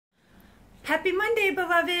Happy Monday,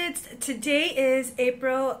 beloveds. Today is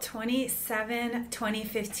April 27,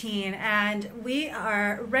 2015, and we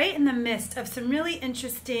are right in the midst of some really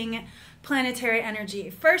interesting planetary energy.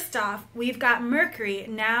 First off, we've got Mercury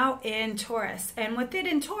now in Taurus, and with it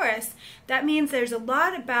in Taurus, that means there's a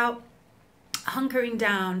lot about hunkering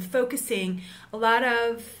down, focusing, a lot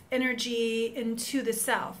of energy into the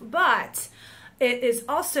self, but it is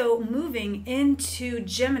also moving into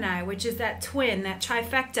Gemini, which is that twin, that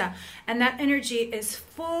trifecta, and that energy is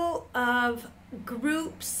full of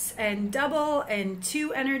groups and double and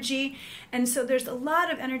two energy. And so there's a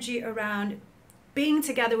lot of energy around being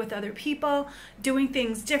together with other people, doing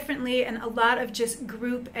things differently, and a lot of just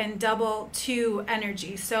group and double two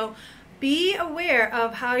energy. So be aware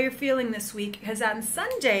of how you're feeling this week, because on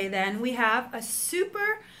Sunday then we have a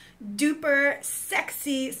super duper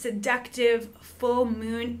sexy, seductive full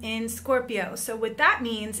moon in Scorpio. So what that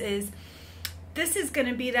means is this is going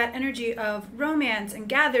to be that energy of romance and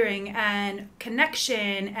gathering and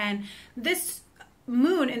connection, and this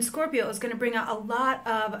moon in Scorpio is going to bring out a lot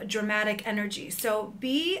of dramatic energy. So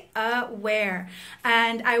be aware.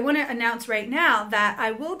 And I want to announce right now that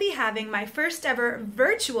I will be having my first ever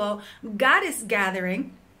virtual goddess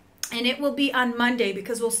gathering. And it will be on Monday,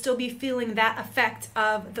 because we'll still be feeling that effect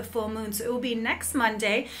of the full moon. So it will be next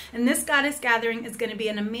Monday. And this goddess gathering is going to be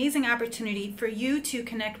an amazing opportunity for you to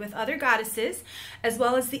connect with other goddesses, as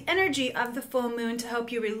well as the energy of the full moon to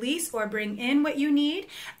help you release or bring in what you need,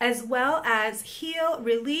 as well as heal,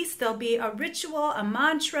 release. There'll be a ritual, a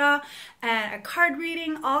mantra, and a card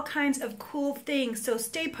reading, all kinds of cool things. So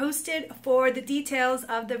stay posted for the details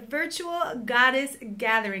of the virtual goddess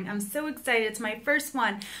gathering. I'm so excited. It's my first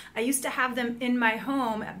one. I used to have them in my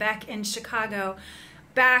home back in Chicago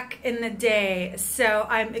back in the day. So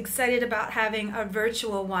I'm excited about having a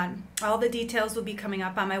virtual one. All the details will be coming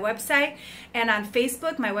up on my website and on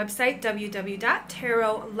Facebook, my website,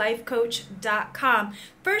 www.tarotlifecoach.com.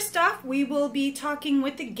 First off, we will be talking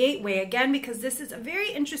with the Gateway again, because this is a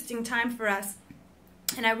very interesting time for us.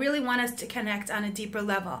 And I really want us to connect on a deeper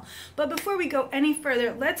level. But before we go any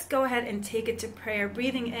further, let's go ahead and take it to prayer,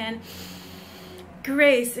 breathing in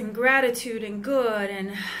grace and gratitude and good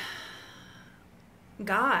and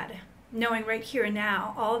God, knowing right here and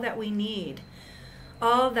now all that we need,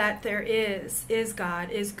 all that there is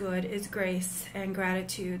God, is good, is grace and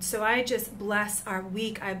gratitude. So I just bless our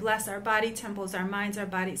week. I bless our body temples, our minds, our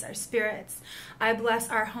bodies, our spirits. I bless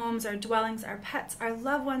our homes, our dwellings, our pets, our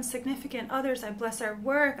loved ones, significant others. I bless our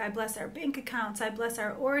work. I bless our bank accounts. I bless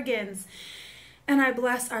our organs. And I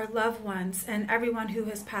bless our loved ones and everyone who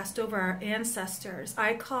has passed over, our ancestors.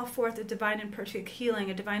 I call forth a divine and perfect healing,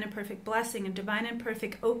 a divine and perfect blessing, a divine and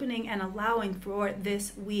perfect opening and allowing for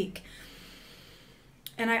this week.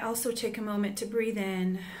 And I also take a moment to breathe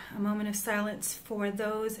in, a moment of silence for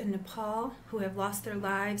those in Nepal who have lost their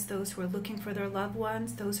lives, those who are looking for their loved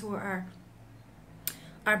ones, those who are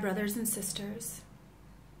our brothers and sisters.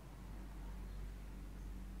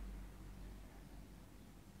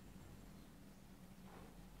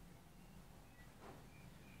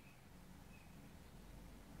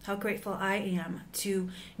 How grateful I am to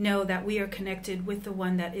know that we are connected with the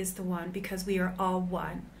one that is the one, because we are all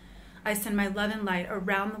one. I send my love and light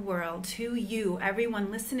around the world to you, everyone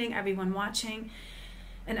listening, everyone watching,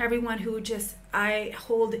 and everyone who just I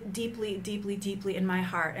hold deeply, deeply, deeply in my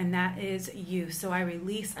heart, and that is you. So I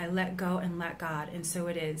release, I let go, and let God, and so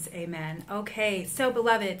it is. Amen. Okay, so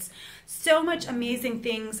beloveds, so much amazing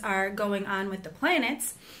things are going on with the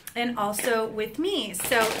planets and also with me.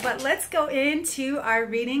 But let's go into our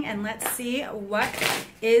reading and let's see what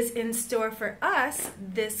is in store for us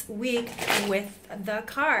this week with the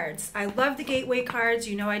cards. I love the Gateway cards.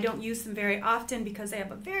 You know, I don't use them very often because they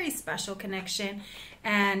have a very special connection,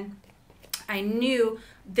 and I knew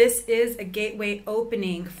this is a gateway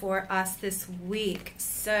opening for us this week.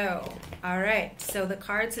 So, all right, so the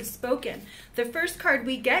cards have spoken. The first card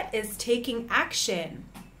we get is taking action.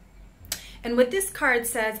 And what this card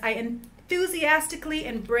says, I enthusiastically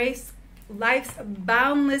embrace life's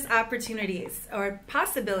boundless opportunities or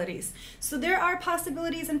possibilities. So there are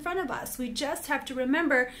possibilities in front of us. We just have to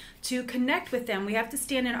remember to connect with them. We have to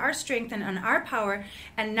stand in our strength and on our power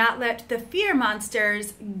and not let the fear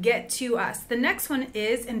monsters get to us. The next one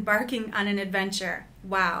is embarking on an adventure.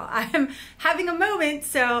 Wow, I am having a moment,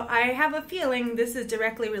 so I have a feeling this is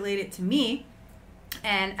directly related to me.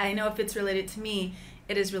 And I know if it's related to me,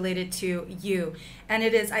 it is related to you. And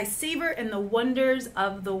it is, I savor in the wonders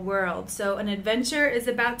of the world. So an adventure is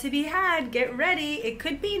about to be had. Get ready. It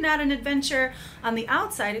could be not an adventure on the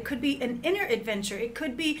outside. It could be an inner adventure. It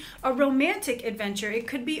could be a romantic adventure. It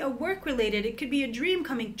could be a work related. It could be a dream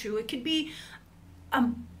coming true. It could be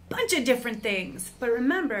bunch of different things. But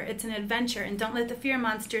remember, it's an adventure, and don't let the fear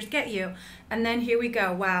monsters get you. And then here we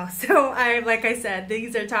go. Wow. So like I said,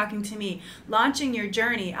 these are talking to me. Launching your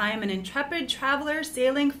journey. I am an intrepid traveler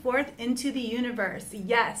sailing forth into the universe.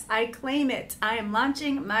 Yes, I claim it. I am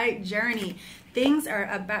launching my journey. Things are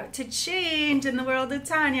about to change in the world of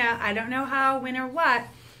Tanya. I don't know how, when, or what.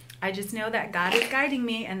 I just know that God is guiding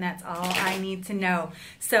me, and that's all I need to know.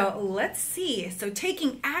 So let's see. So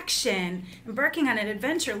taking action, embarking on an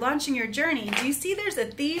adventure, launching your journey. Do you see there's a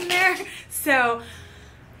theme there? So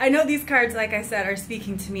I know these cards, like I said, are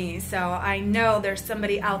speaking to me. So I know there's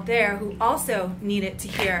somebody out there who also needed to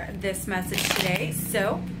hear this message today.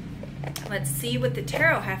 So let's see what the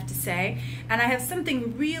tarot have to say. And I have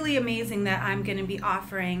something really amazing that I'm going to be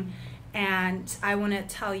offering, and I want to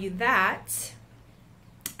tell you that.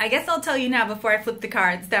 I guess I'll tell you now before I flip the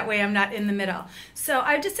cards. That way I'm not in the middle. So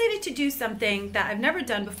I've decided to do something that I've never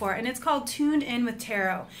done before, and it's called Tuned In with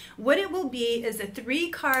Tarot. What it will be is a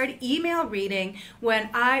 3-card email reading when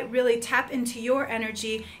I really tap into your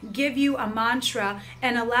energy, give you a mantra,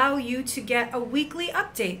 and allow you to get a weekly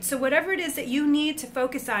update. So whatever it is that you need to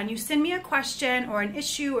focus on, you send me a question or an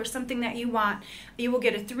issue or something that you want, you will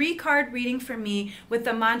get a 3-card reading from me with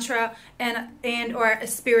a mantra and or a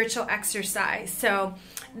spiritual exercise. So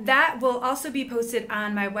that will also be posted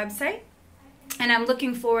on my website, and I'm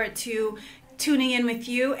looking forward to tuning in with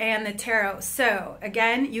you and the tarot. So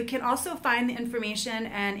again, you can also find the information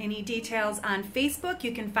and any details on Facebook.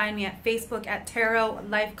 You can find me at Facebook at Tarot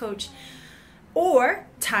Life Coach or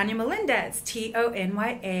Tanya Melendez,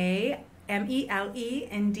 TonyMelendez.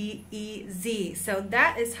 So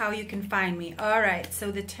that is how you can find me. All right,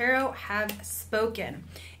 so the tarot have spoken.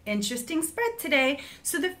 Interesting spread today.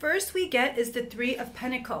 So the first we get is the 3 of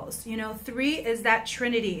Pentacles. You know, 3 is that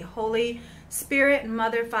Trinity, Holy Spirit,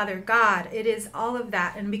 Mother, Father, God. It is all of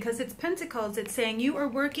that. And because it's Pentacles, it's saying you are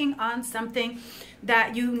working on something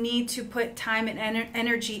that you need to put time and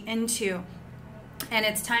energy into. And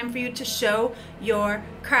it's time for you to show your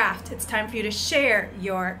craft. It's time for you to share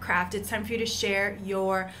your craft. It's time for you to share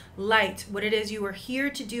your light, what it is you are here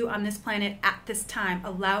to do on this planet at this time.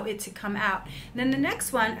 Allow it to come out. And then the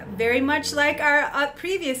next one, very much like our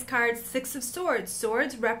previous cards, 6 of Swords.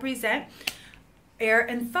 Swords represent air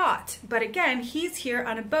and thought. But again, he's here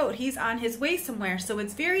on a boat. He's on his way somewhere. So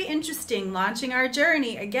it's very interesting, launching our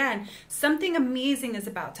journey. Again, something amazing is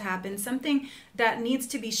about to happen. Something that needs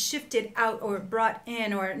to be shifted out or brought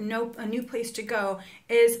in, or a new place to go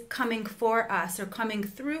is coming for us or coming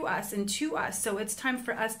through us and to us. So it's time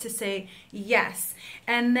for us to say yes.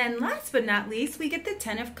 And then last but not least, we get the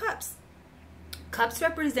 10 of Cups. Cups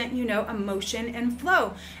represent, you know, emotion and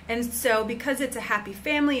flow. And so because it's a happy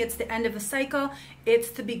family, it's the end of a cycle,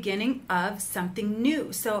 it's the beginning of something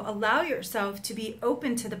new. So allow yourself to be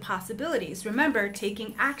open to the possibilities. Remember,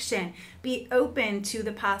 taking action. Be open to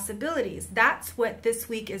the possibilities. That's what this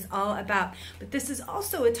week is all about. But this is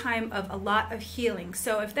also a time of a lot of healing.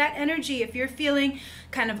 So if that energy, if you're feeling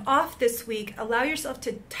kind of off this week, allow yourself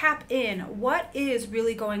to tap in. What is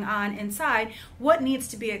really going on inside? What needs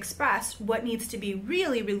to be expressed? What needs to be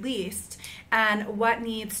really released? And what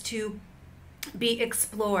needs to be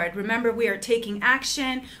explored. Remember, we are taking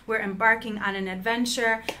action, we're embarking on an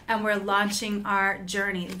adventure, and we're launching our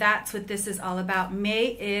journey. That's what this is all about. May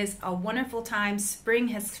is a wonderful time. Spring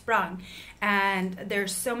has sprung, and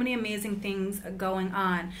there's so many amazing things going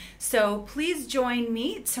on. So please join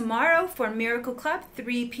me tomorrow for Miracle Club,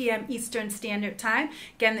 3 p.m. Eastern Standard Time.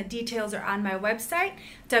 Again, the details are on my website,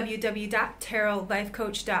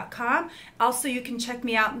 www.tarotlifecoach.com. Also, you can check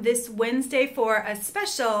me out this Wednesday for a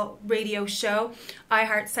special radio show.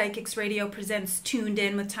 iHeart Psychics Radio presents Tuned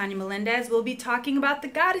In with Tanya Melendez. We'll be talking about the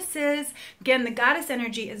goddesses. Again, the goddess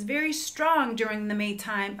energy is very strong during the May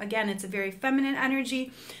time. Again, it's a very feminine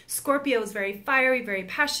energy. Scorpio is very fiery, very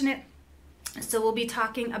passionate. So we'll be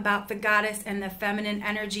talking about the goddess and the feminine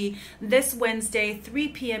energy this Wednesday, 3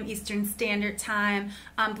 p.m. Eastern Standard Time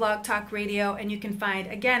on Blog Talk Radio. And you can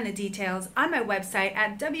find, again, the details on my website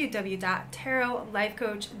at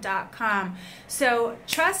www.tarotlifecoach.com. So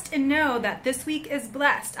trust and know that this week is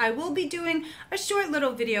blessed. I will be doing a short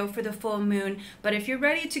little video for the full moon. But if you're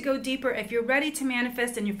ready to go deeper, if you're ready to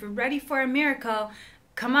manifest, and if you're ready for a miracle,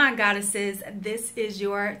 come on, goddesses. This is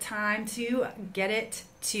your time to get it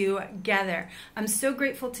together. I'm so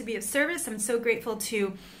grateful to be of service. I'm so grateful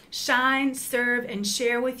to shine, serve, and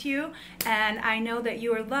share with you. And I know that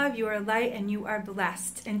you are love, you are light, and you are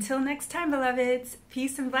blessed. Until next time, beloveds,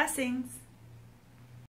 peace and blessings.